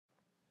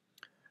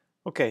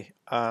Okay,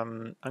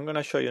 I'm going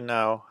to show you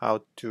now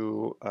how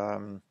to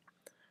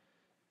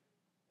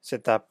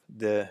set up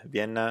the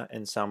Vienna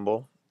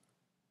Ensemble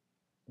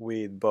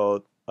with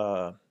both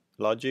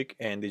Logic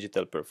and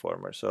Digital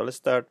Performer. So let's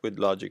start with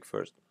Logic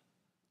first.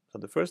 So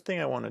the first thing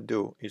I want to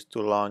do is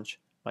to launch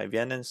my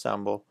Vienna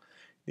Ensemble.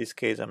 In this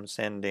case, I'm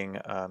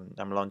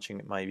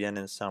launching my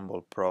Vienna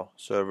Ensemble Pro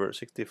server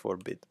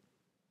 64-bit.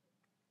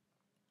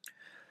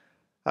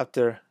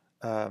 After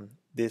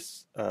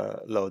this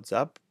loads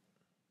up,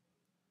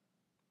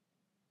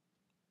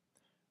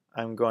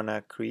 I'm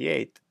gonna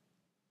create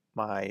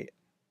my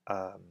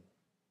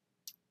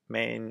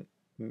main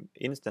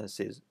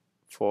instances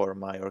for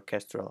my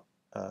orchestral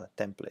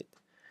template.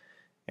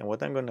 And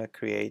what I'm going to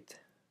create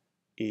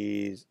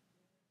is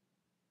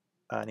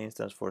an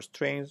instance for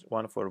strings,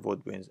 one for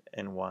woodwinds,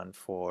 and one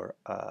for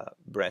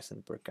brass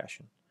and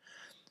percussion.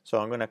 So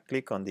I'm going to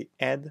click on the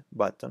Add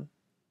button,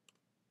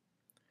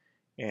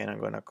 and I'm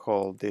going to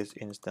call this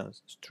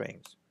instance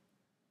strings.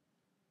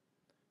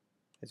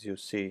 As you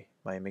see,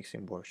 my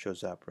mixing board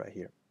shows up right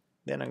here.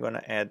 Then I'm going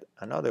to add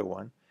another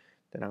one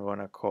that I'm going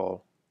to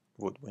call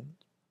woodwind.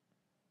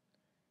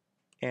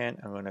 And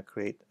I'm going to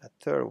create a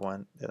third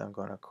one that I'm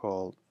going to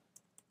call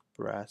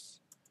brass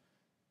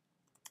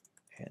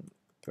and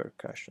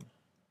percussion.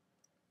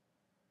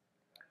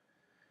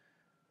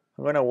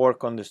 I'm going to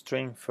work on the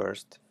string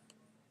first,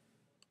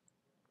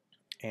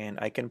 and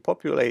I can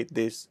populate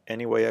this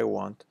any way I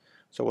want.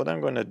 So what I'm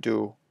going to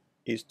do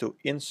is to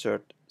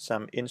insert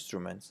some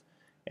instruments,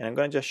 and I'm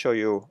going to just show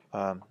you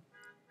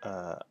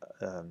how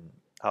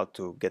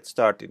to get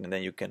started, and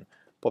then you can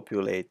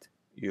populate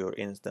your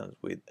instance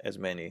with as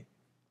many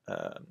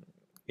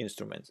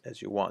instruments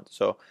as you want.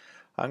 So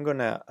I'm going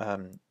to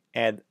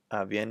add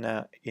a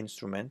Vienna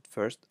instrument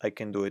first. I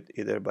can do it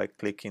either by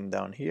clicking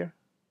down here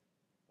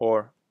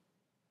or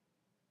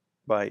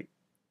by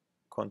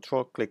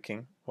control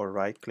clicking or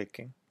right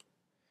clicking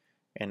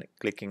and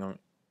clicking on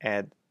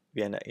Add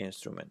Vienna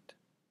Instrument.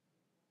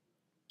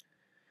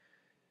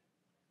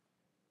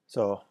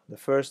 So the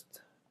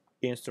first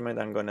instrument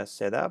I'm going to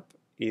set up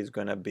is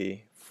going to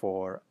be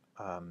for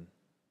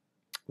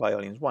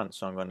Violins 1.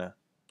 So I'm going to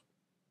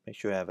make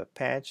sure I have a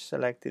patch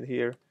selected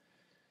here.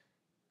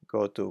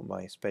 Go to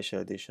my special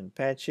edition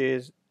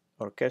patches,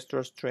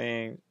 orchestral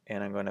string,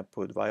 and I'm going to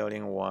put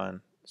Violin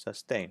 1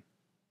 sustain.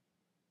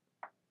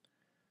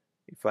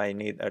 If I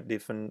need a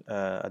different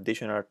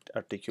additional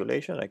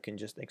articulation, I can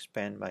just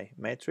expand my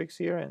matrix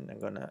here, and I'm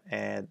going to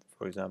add,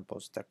 for example,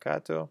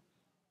 staccato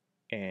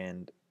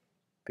and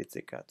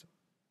pizzicato.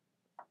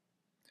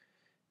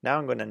 Now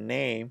I'm going to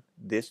name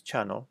this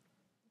channel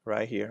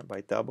right here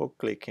by double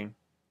clicking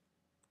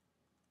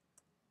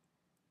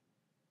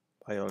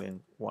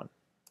Violin 1.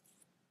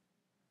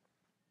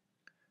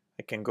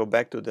 I can go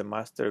back to the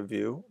master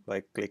view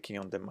by clicking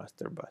on the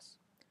master bus.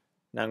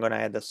 Now I'm going to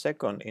add a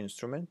second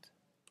instrument,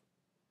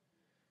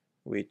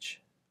 which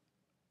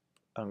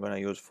I'm going to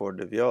use for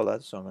the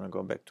violas. So I'm going to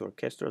go back to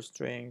orchestral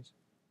strings.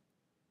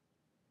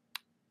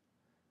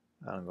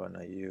 I'm going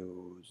to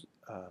use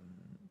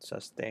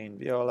sustain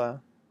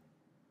viola,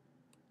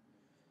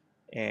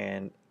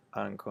 and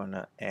I'm going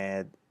to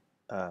add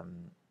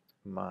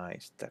my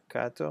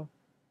staccato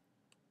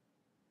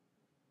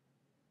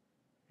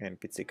and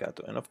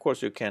pizzicato. And of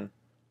course you can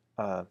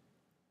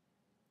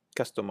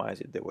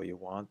customize it the way you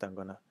want. I'm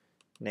going to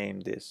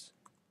name this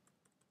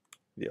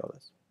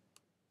violas.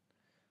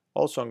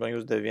 Also, I'm going to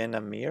use the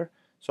Vienna Mirror,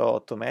 so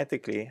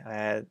automatically I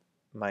had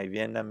my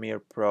Vienna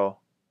Mirror Pro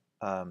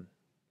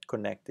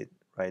connected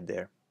right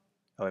there,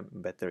 or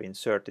better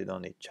inserted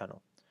on each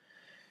channel.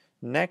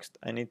 Next,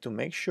 I need to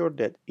make sure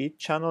that each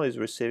channel is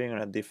receiving on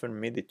a different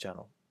MIDI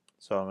channel.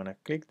 So I'm going to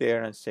click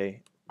there and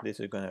say this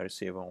is going to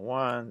receive on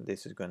 1,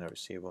 this is going to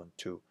receive on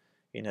 2.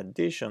 In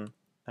addition,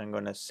 I'm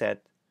going to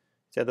set,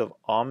 instead of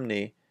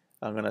Omni,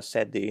 I'm going to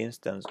set the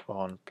instance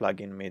on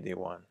plugin MIDI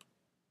 1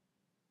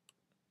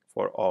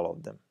 for all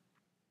of them.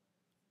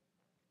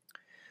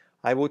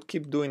 I would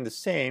keep doing the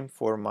same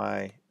for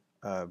my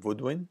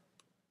woodwind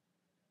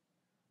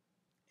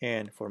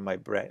and for my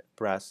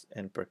brass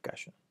and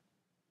percussion.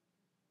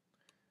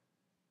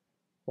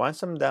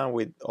 Once I'm done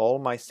with all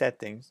my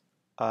settings,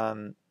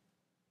 I'm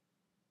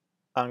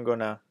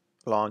gonna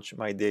launch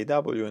my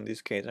DAW. In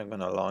this case, I'm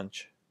gonna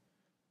launch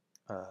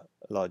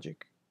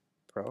Logic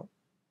Pro.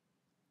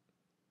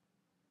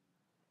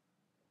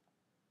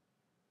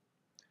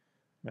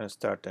 I'm gonna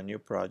start a new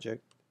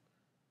project,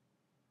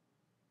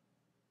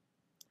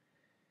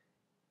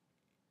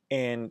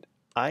 and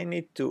I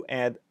need to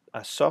add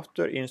a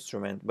software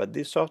instrument, but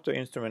this software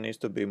instrument needs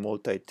to be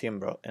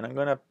multi-timbral, and I'm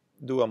gonna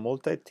do a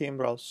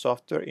multi-timbral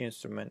software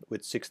instrument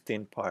with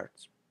 16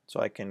 parts, so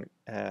I can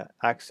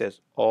access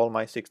all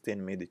my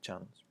 16 MIDI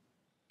channels.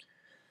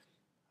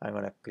 I'm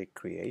gonna click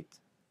Create,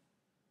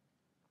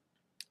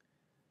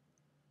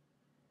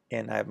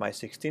 and I have my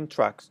 16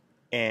 tracks,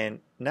 and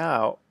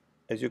now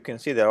as you can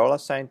see they're all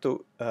assigned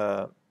to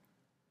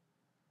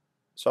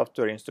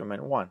software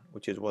instrument 1,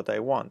 which is what I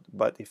want.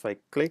 But if I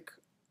click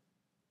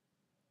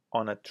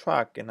on a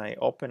track and I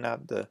open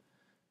up the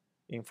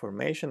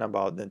information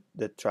about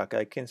the track,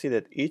 I can see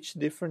that each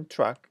different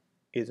track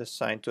is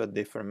assigned to a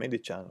different MIDI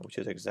channel, which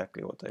is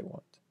exactly what I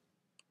want.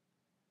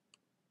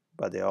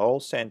 But they are all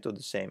sent to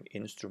the same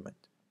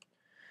instrument.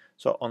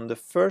 So on the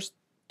first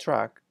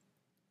track,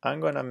 I'm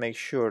going to make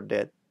sure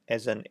that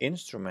as an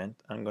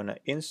instrument, I'm going to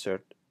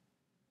insert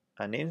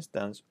an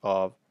instance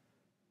of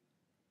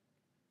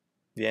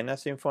Vienna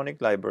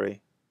Symphonic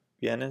Library,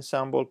 Vienna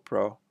Ensemble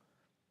Pro,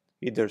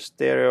 either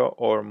stereo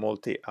or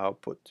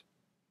multi-output.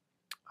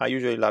 I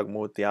usually like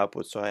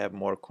multi-output, so I have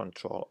more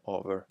control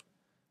over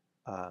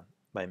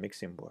my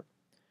mixing board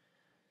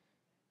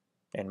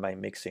and my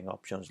mixing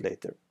options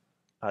later.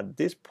 At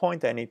this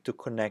point, I need to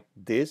connect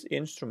this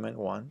instrument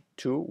one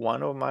to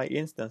one of my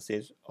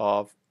instances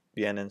of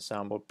Vienna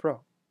Ensemble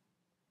Pro.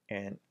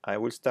 And I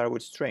will start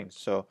with strings.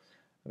 So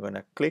I'm going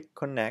to click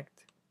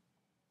connect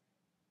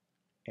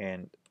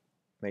and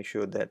make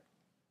sure that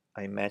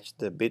I match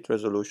the bit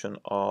resolution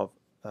of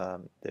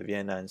the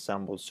Vienna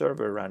Ensemble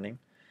server running,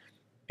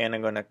 and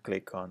I'm going to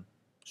click on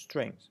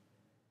strings.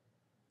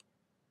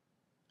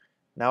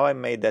 Now I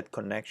made that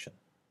connection.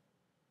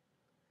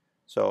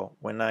 So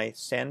when I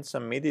send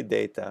some MIDI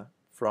data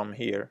from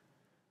here,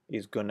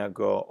 it's going to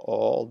go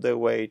all the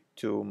way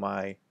to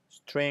my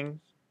strings,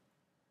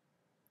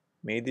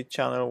 MIDI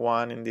channel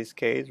 1 in this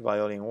case,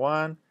 violin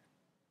 1.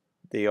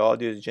 The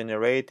audio is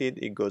generated,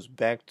 it goes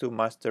back to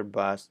master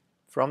bus.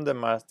 From the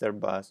master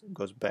bus, it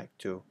goes back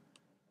to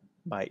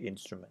my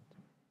instrument.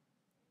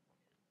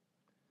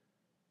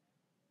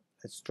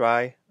 Let's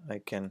try. I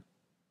can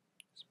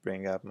just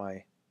bring up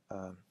my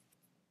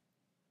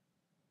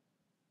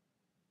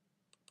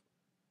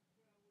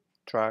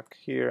track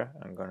here.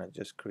 I'm gonna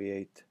just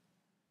create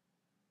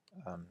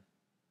a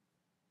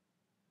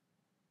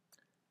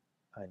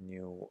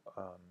new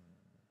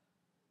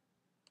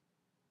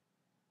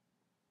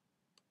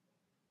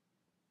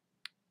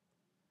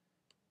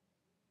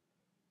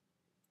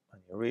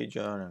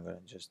region. I'm gonna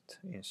just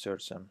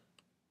insert some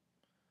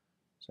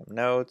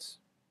notes.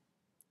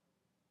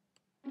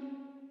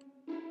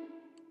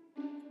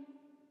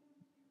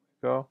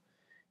 Go.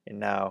 And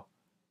now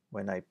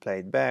when I play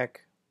it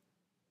back,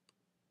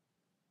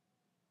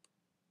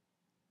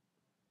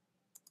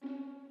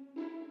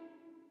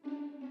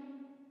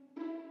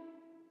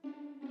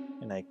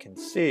 and I can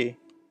see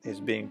it's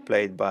being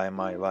played by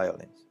my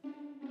violins.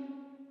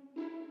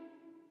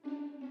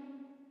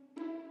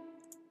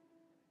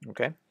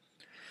 Okay.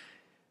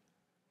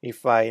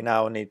 If I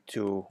now need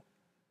to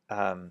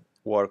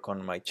work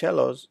on my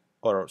cellos,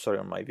 or sorry,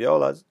 on my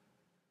violas,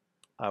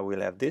 I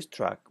will have this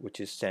track which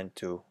is sent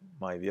to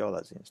my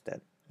violas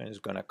instead. I'm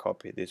just gonna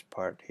copy this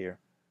part here.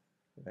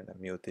 I'm gonna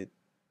mute it.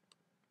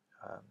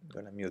 I'm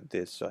gonna mute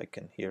this so I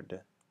can hear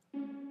the.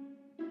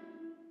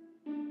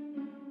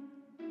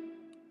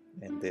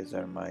 And these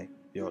are my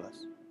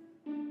violas.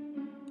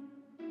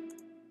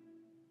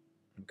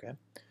 Okay.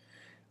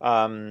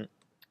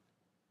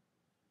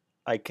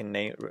 I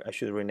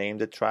should rename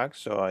the track.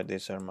 So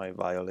these are my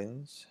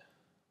violins,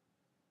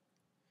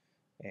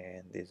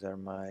 and these are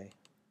my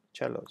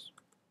cellos.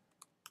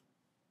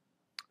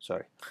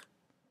 Sorry,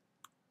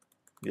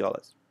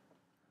 violas,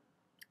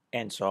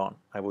 and so on.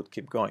 I would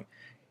keep going.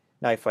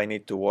 Now, if I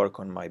need to work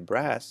on my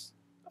brass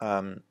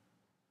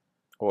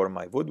or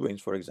my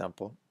woodwinds, for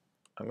example,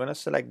 I'm going to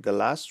select the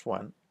last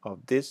one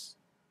of this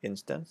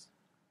instance,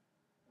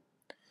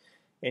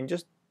 and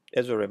just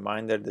as a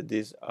reminder that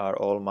these are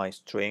all my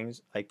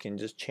strings, I can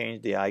just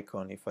change the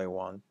icon if I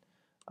want,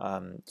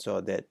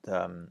 so that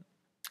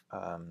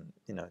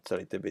you know, it's a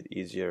little bit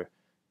easier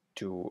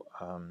to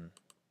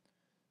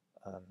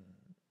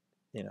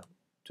you know,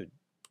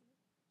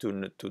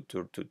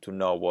 to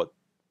know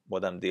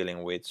what I'm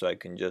dealing with. So I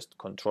can just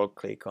control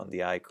click on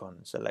the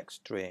icon, select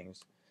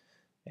strings,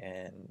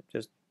 and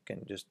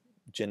can just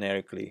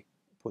generically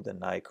put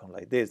an icon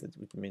like this,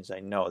 which means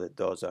I know that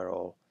those are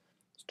all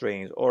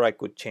strings. Or I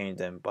could change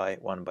them by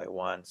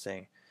one,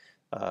 saying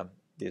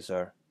these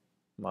are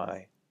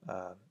my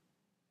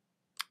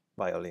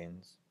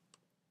violins,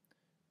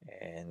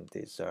 and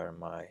these are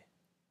my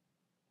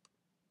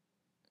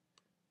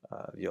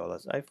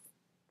violas.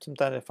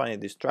 Sometimes I find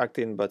it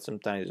distracting, but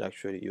sometimes it's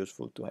actually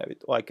useful to have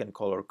it. Or I can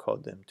color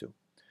code them too.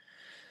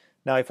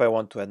 Now, if I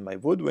want to add my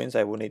woodwinds,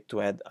 I will need to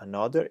add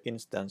another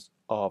instance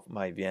of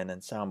my Vienna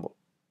Ensemble.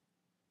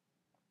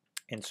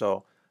 And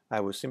so I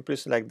will simply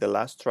select the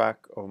last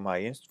track of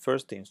my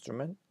first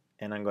instrument,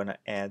 and I'm going to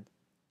add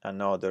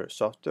another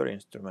software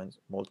instrument,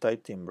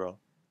 multi-timbral,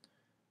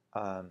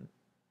 and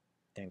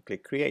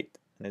click create.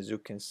 And as you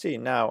can see,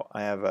 now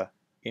I have a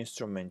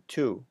instrument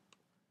 2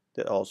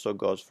 that also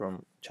goes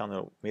from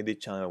MIDI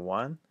channel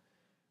 1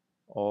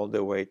 all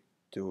the way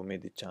to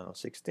MIDI channel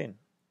 16.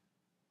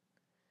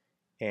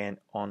 And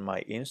on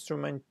my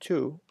instrument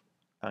 2,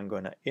 I'm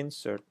going to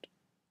insert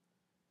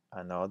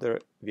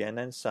another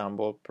Vienna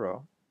Ensemble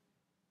Pro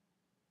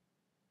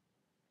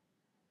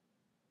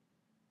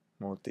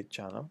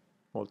multi-channel,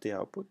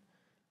 multi-output.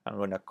 I'm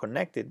going to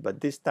connect it, but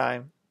this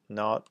time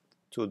not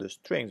to the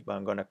strings, but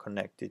I'm going to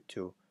connect it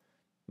to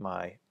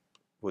my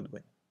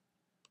woodwind.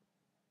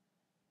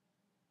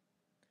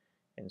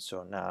 And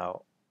so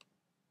now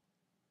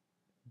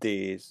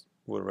these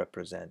will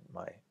represent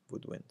my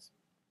woodwinds.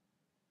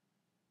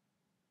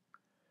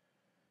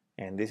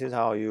 And this is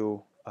how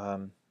you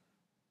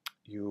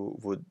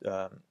would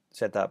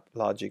set up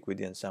Logic with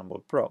the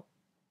Ensemble Pro.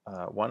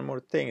 One more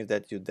thing is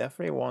that you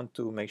definitely want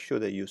to make sure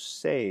that you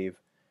save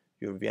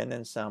your Vienna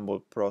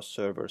Ensemble Pro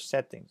server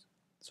settings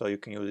so you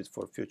can use it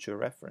for future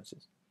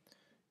references.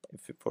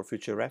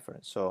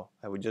 So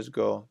I would just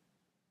go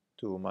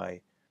to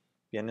my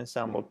Vienna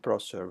Ensemble Pro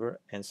server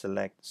and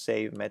select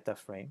Save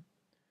Metaframe,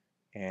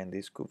 and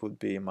this would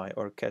be my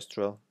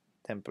orchestral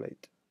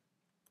template.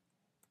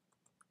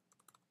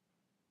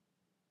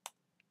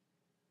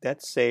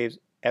 That saves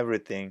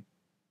everything,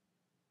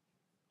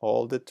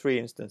 all the 3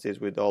 instances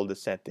with all the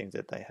settings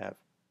that I have.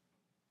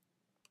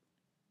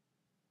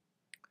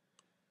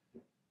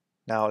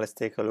 Now let's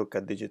take a look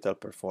at Digital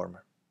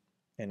Performer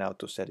and how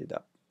to set it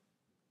up.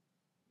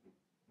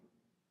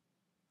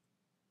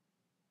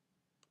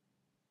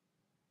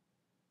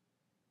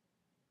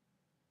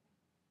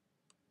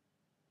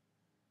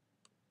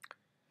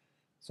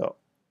 So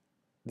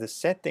the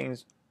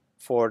settings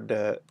for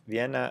the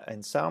Vienna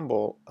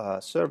Ensemble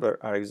server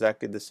are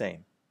exactly the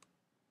same,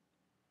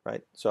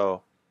 right?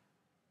 So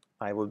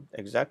I would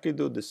exactly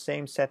do the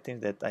same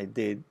settings that I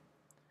did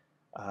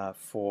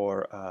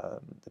for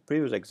the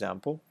previous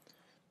example.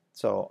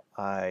 So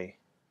I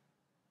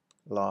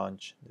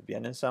launch the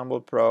Vienna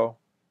Ensemble Pro,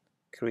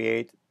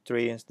 create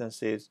 3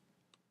 instances,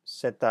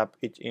 set up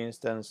each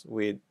instance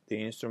with the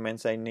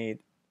instruments I need.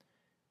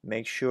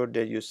 Make sure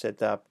that you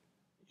set up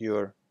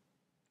your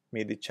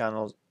MIDI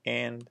channels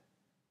and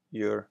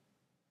your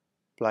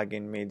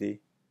plugin MIDI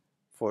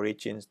for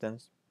each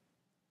instance.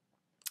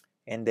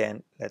 And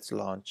then let's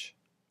launch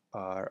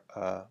our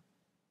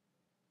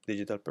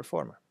Digital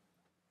Performer.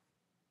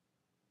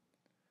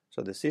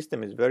 So the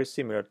system is very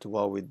similar to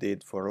what we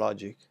did for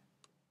Logic.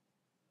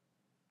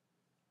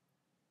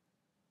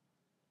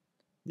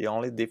 The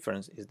only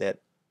difference is that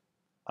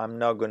I'm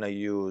not going to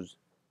use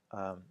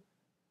I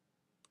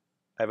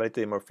have a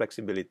little more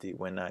flexibility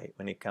when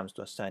it comes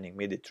to assigning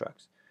MIDI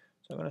tracks.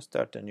 So I'm going to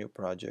start a new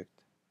project.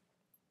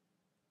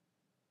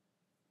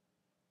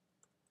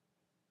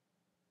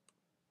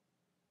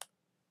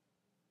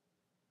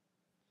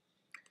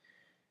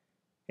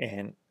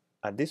 And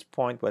at this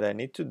point, what I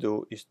need to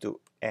do is to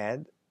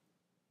add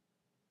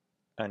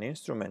an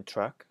instrument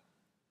track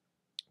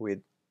with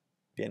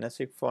Vienna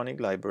Symphonic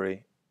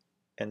Library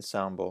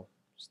Ensemble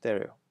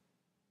Stereo.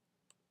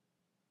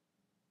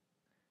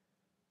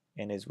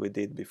 And as we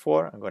did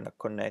before, I'm going to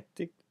connect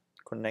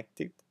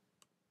it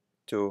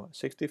to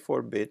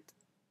 64-bit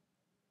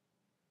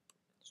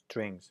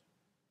strings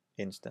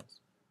instance.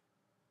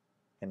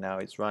 And now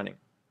it's running.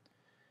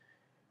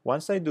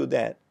 Once I do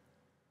that,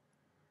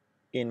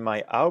 in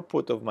my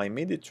output of my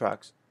MIDI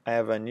tracks, I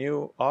have a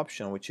new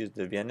option, which is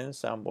the Vienna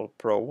Ensemble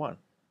Pro 1,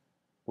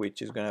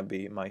 which is going to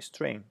be my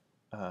string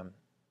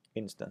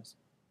instance.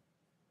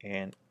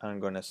 And I'm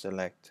going to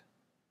select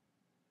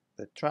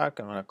the track.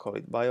 I'm going to call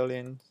it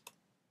Violins.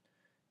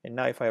 And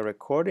now if I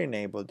record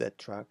enable that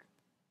track,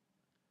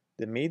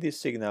 the MIDI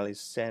signal is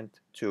sent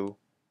to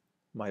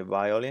my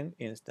violin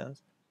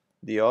instance.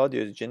 The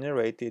audio is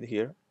generated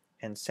here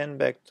and sent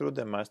back through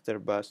the master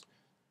bus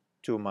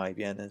to my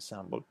Vienna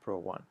Ensemble Pro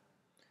 1.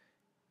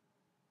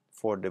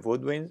 For the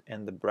woodwinds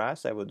and the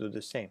brass, I would do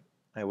the same.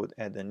 I would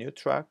add a new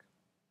track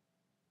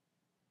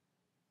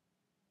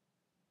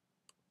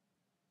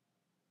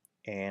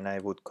and I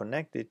would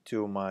connect it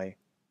to my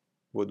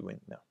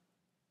woodwind now.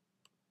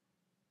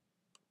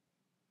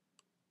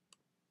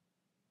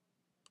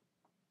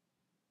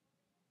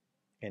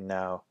 And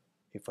now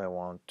if I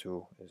want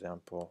to, for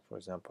example,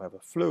 have a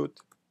flute,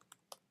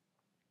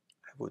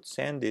 I would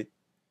send it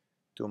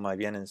to my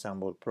Vienna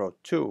Ensemble Pro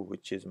 2,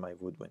 which is my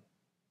woodwind,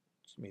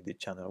 MIDI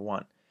channel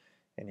 1.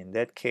 And in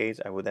that case,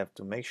 I would have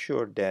to make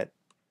sure that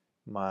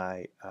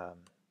my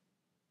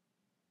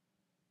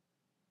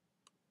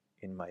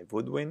in my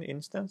woodwind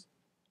instance,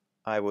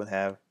 I would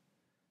have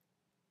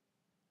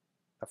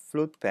a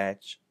flute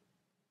patch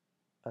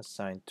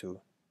assigned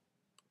to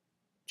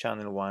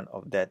channel 1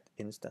 of that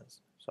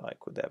instance. So I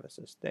could have a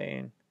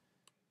sustain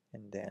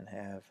and then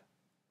have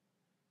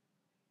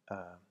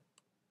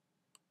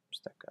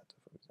staccato,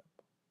 for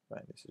example.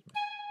 Right, this is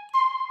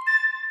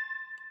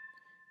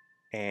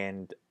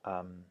and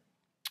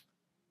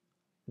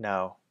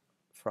now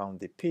from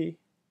the P,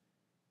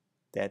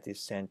 that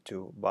is sent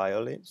to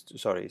violins,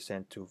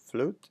 sent to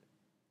flute,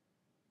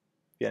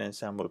 Vienna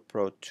Ensemble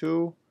Pro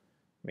 2,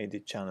 MIDI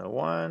channel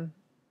 1.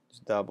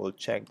 Just double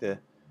check the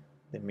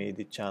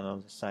MIDI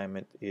channel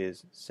assignment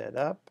is set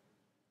up.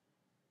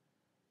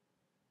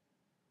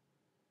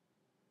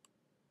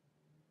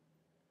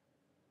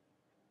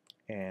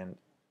 And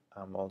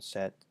I'm all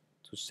set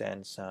to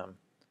send some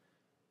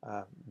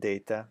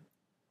data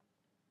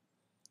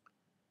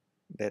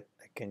that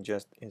I can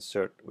just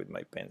insert with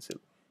my pencil.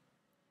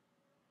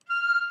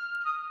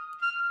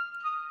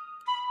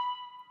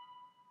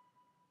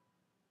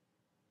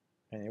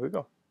 And here we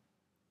go.